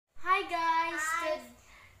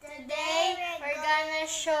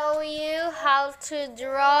how to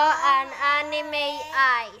draw an anime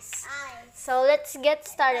eyes. So let's get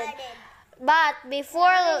started. But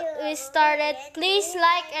before we started, please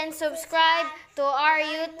like and subscribe to our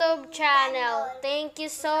YouTube channel. Thank you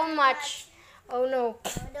so much. Oh no,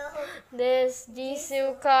 this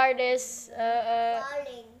Jisoo card is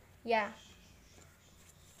yeah.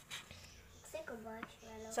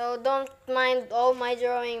 So don't mind all my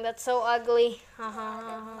drawing. That's so ugly.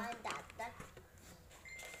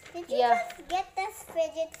 Did you just get this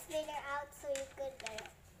fidget spinner out so you could get it?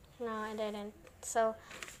 No, I didn't. So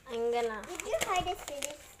I'm gonna. Did you find this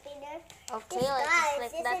fidget spinner? Okay, Guys,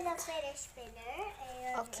 like this that. is a fidget spinner.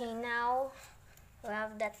 And Okay, now we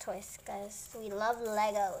have that toys, guys. We love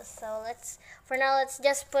Legos. So let's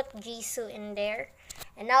just put Jisoo in there.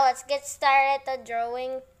 And now let's get started the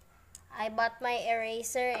drawing. I bought my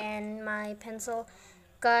eraser and my pencil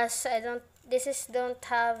because this don't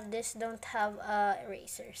have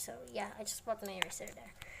eraser. So yeah, I just bought my eraser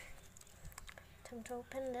there. Time to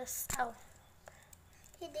open this. Oh.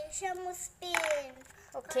 hindi siya mo spin.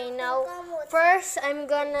 Okay, now first I'm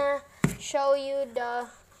gonna show you the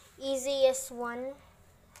easiest one.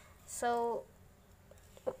 So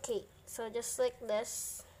okay, so just like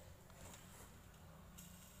this.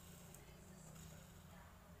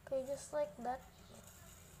 Okay, just like that.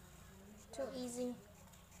 Too easy.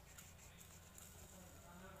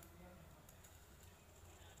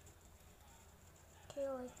 Okay,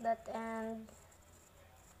 like that, and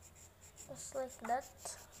just like that.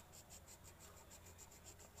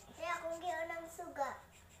 Kaya kung giyon ang suga.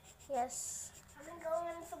 Yes. Ang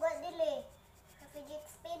gawin ng suga dili. Sa fidget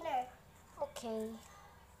spinner. Okay.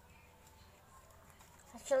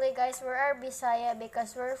 Actually, guys, we are Bisaya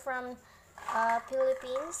because we're from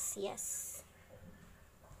Philippines. Yes.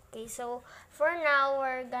 Okay, so for now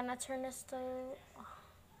we're gonna turn this to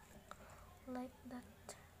like that.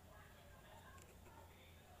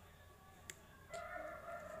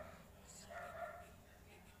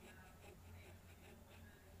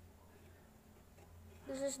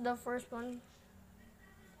 This is the first one.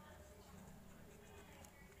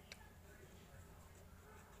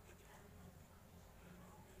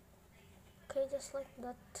 Okay, just like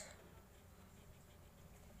that.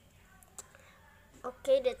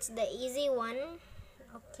 Okay, that's the easy one.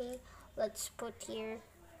 Okay, let's put here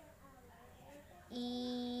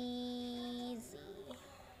easy.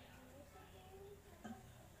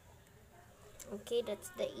 Okay,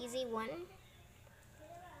 that's the easy one.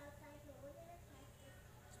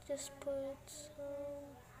 Just put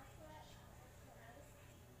some.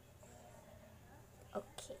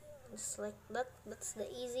 Okay, just like that. That's the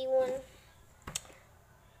easy one.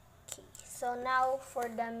 Okay, so now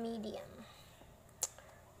for the medium.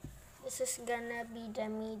 This is gonna be the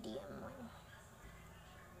medium one.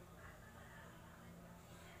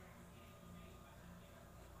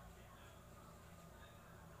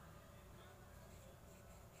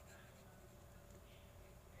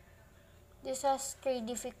 This has 3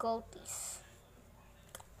 difficulties.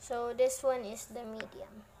 So this one is the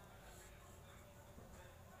medium.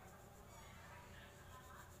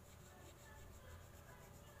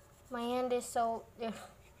 My hand is so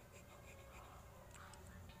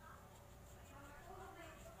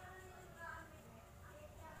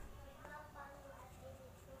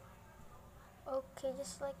okay,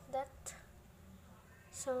 just like that.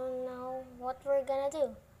 So now what we're gonna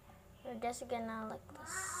do? We're just gonna like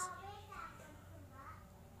this.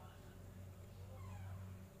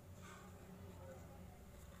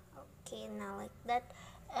 Okay, now like that,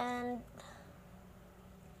 and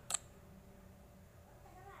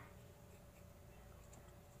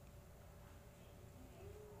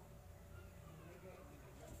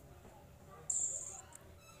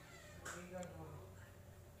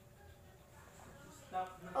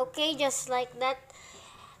okay, just like that.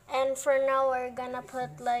 And for now we're gonna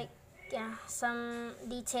put like some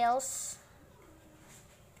details.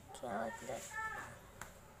 Okay, like that.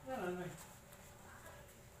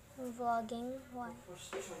 Vlogging. Why?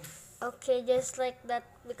 Okay, just like that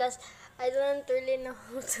because I don't really know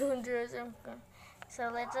how to draw something.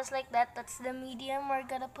 So let's just like that. That's the medium. We're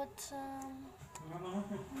gonna put some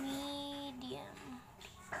medium.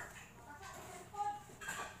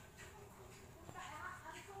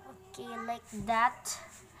 Okay, like that.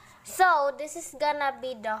 So this is gonna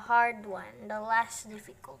be the hard one, the last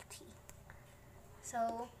difficulty.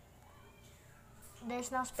 So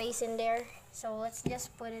there's no space in there, so let's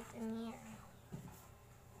just put it in here.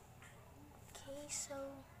 Okay, so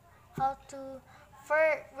how to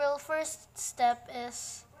first step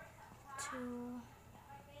is to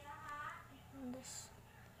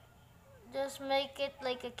just make it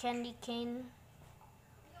like a candy cane.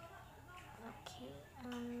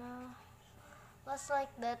 And just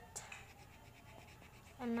like that.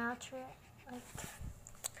 And now try, like,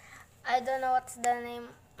 I don't know what's the name,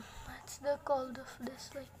 what's the called of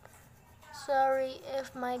this, like, sorry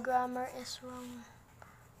if my grammar is wrong.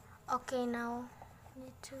 Okay, now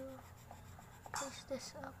need to place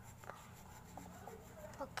this up.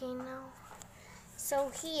 Okay, now,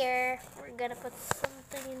 so here we're gonna put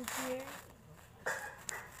something in here.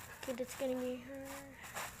 Okay, that's gonna be her.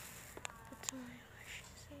 Put some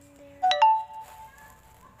eyelashes in there.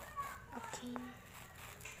 Okay.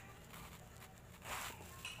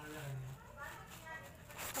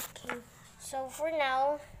 Okay, so for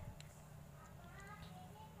now,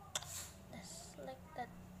 just like that.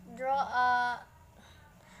 Draw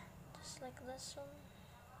just like this one.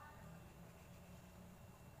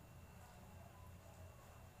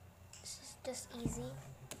 This is just easy.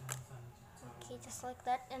 Okay, just like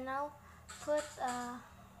that. And now put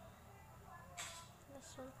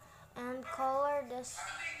this one and color this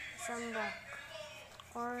some black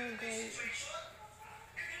or gray.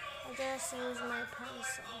 I just use my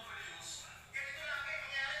pencil.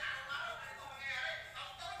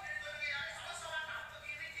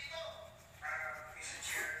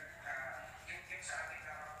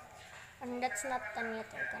 And that's not done yet.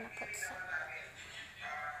 We're gonna put some.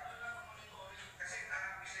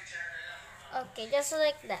 Okay, just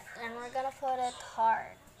like that. And we're gonna put it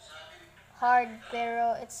hard. Hard,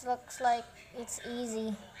 pero it looks like it's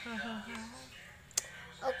easy.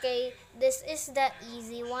 Okay, this is the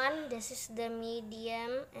easy one, this is the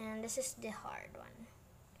medium, and this is the hard one.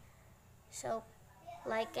 So,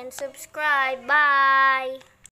 like and subscribe. Bye!